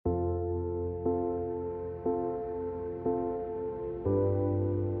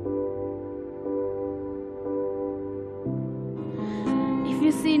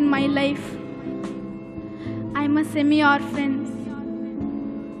life. I'm a semi-orphan.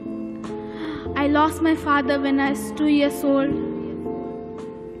 I lost my father when I was 2 years old.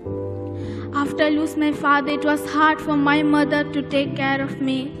 After I lost my father, it was hard for my mother to take care of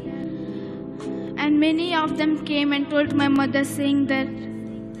me. And many of them came and told my mother saying that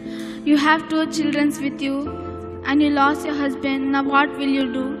you have 2 children with you and you lost your husband, now what will you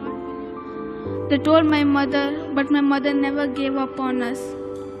do? They told my mother, but my mother never gave up on us.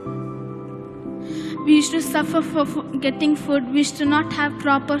 We used to suffer for getting food. We used to not have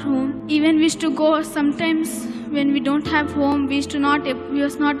proper home. Even we used to go sometimes when we don't have home, we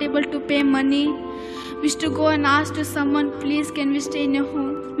was not able to pay money. We used to go and ask to someone, please can we stay in your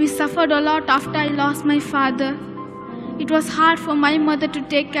home? We suffered a lot after I lost my father. It was hard for my mother to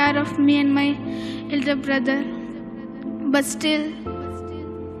take care of me and my elder brother. But still,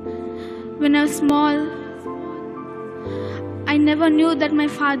 when I was small, I never knew that my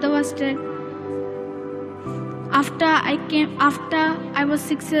father was dead. After I was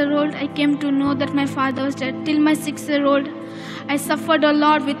 6-year-old, I came to know that my father was dead. Till my 6-year-old, I suffered a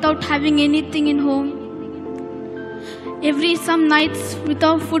lot without having anything in home. Some nights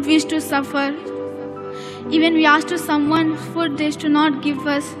without food we used to suffer. Even we asked to someone food, they used to not give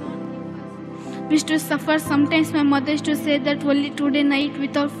us. We used to suffer. Sometimes my mother used to say that only today night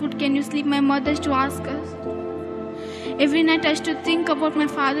without food can you sleep. My mother used to ask us. Every night I used to think about my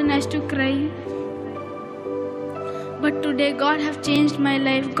father and I used to cry. But today God have changed my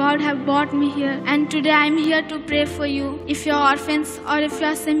life. God have brought me here. And today I am here to pray for you. If you are orphans or if you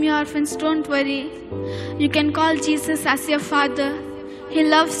are semi-orphans, don't worry. You can call Jesus as your father. He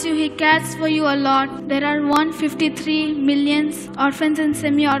loves you. He cares for you a lot. There are 153 million orphans and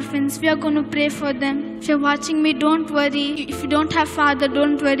semi-orphans. We are going to pray for them. If you're watching me, don't worry. If you don't have father,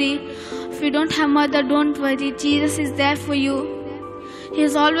 don't worry. If you don't have mother, don't worry. Jesus is there for you. He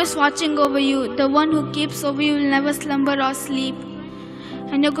is always watching over you. The one who keeps over you will never slumber or sleep.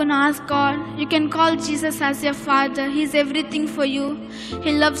 And you're going to ask God. You can call Jesus as your father. He's everything for you.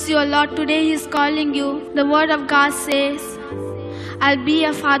 He loves you a lot. Today He's calling you. The word of God says, I'll be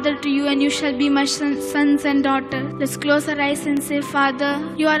a father to you and you shall be my sons and daughters. Let's close our eyes and say,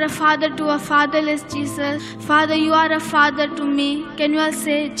 Father, you are a father to a fatherless Jesus. Father, you are a father to me. Can you all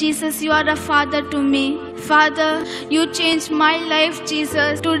say, Jesus, you are a father to me. Father, you changed my life,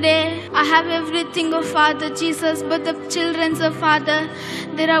 Jesus. Today, I have everything, oh Father, Jesus, but the children, oh Father,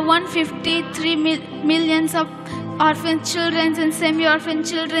 there are 153 millions of orphan children and semi-orphan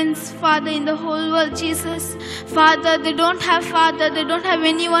children, Father, in the whole world, Jesus. Father, they don't have father, they don't have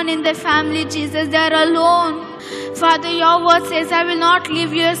anyone in their family, Jesus. They are alone. Father, your word says, I will not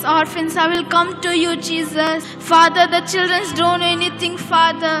leave you as orphans. I will come to you, Jesus. Father, the children don't know anything,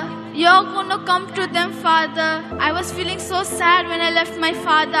 Father. You're going to come to them, Father. I was feeling so sad when I left my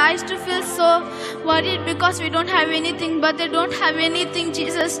father. I used to feel so worried because we don't have anything, but they don't have anything,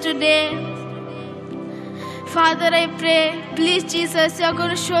 Jesus, today. Father, I pray, please, Jesus, you're going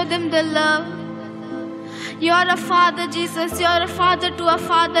to show them the love. You are a father, Jesus. You are a father to a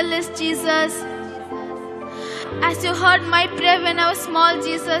fatherless, Jesus. As you heard my prayer when I was small,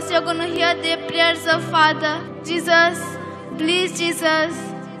 Jesus, you're going to hear their prayers of Father. Jesus, please, Jesus.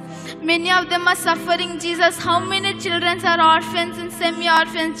 Many of them are suffering, Jesus. How many children are orphans and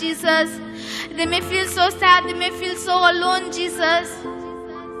semi-orphans, Jesus? They may feel so sad. They may feel so alone, Jesus.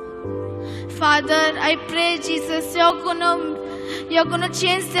 Father, I pray, Jesus, you're gonna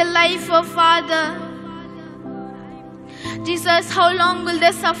change their life, oh Father. Jesus, how long will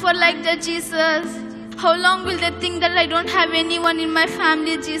they suffer like that, Jesus? How long will they think that I don't have anyone in my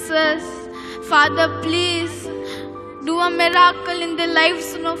family, Jesus? Father, please, do a miracle in their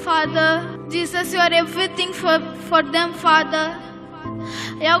lives, no, Father. Jesus, you are everything for them, Father.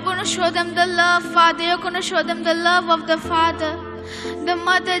 You're gonna show them the love, Father. You're gonna show them the love of the Father, the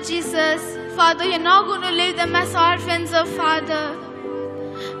mother, Jesus. Father, you're not going to leave them as orphans, oh Father.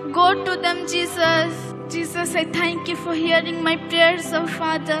 Go to them, Jesus. Jesus, I thank you for hearing my prayers, oh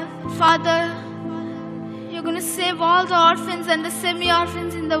Father. Father, you're going to save all the orphans and the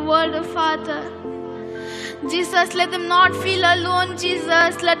semi-orphans in the world, oh Father. Jesus, let them not feel alone,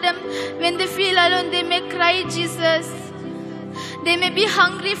 Jesus. Let them, when they feel alone, they may cry, Jesus. They may be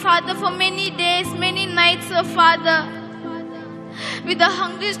hungry, Father, for many days, many nights, oh Father. With a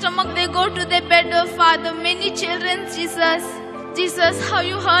hungry stomach, they go to their bed, oh Father. Many children, Jesus. Jesus, how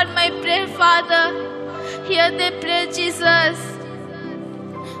you heard my prayer, Father. Hear their prayer, Jesus.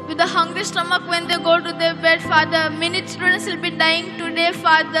 With a hungry stomach, when they go to their bed, Father, many children will be dying today,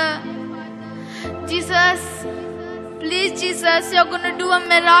 Father. Jesus, please, Jesus, you're going to do a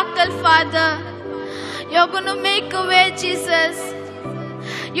miracle, Father. You're going to make a way, Jesus.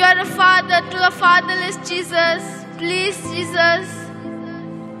 You are a father to the fatherless, Jesus. Please, Jesus.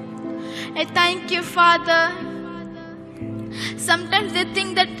 I thank you, Father. Sometimes they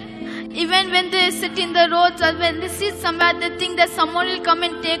think that even when they sit in the roads or when they sit somewhere, they think that someone will come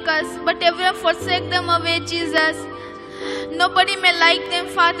and take us. But everyone forsake them away, Jesus. Nobody may like them,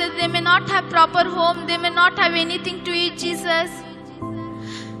 Father. They may not have proper home. They may not have anything to eat, Jesus.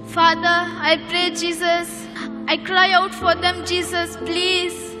 Father, I pray, Jesus. I cry out for them, Jesus.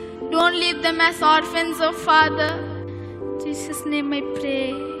 Please, don't leave them as orphans, oh Father. In Jesus' name I pray.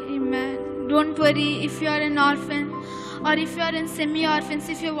 Amen. Don't worry if you are an orphan or if you are in semi-orphans.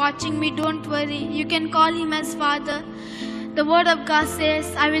 If you're watching me, don't worry. You can call him as Father. The word of God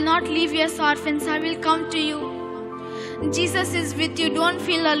says, I will not leave you as orphans. I will come to you. Jesus is with you. Don't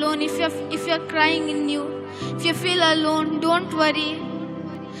feel alone. If you're crying in you, if you feel alone, don't worry.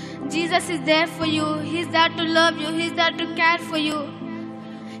 Jesus is there for you. He's there to love you. He's there to care for you.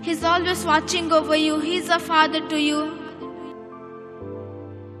 He's always watching over you. He's a father to you.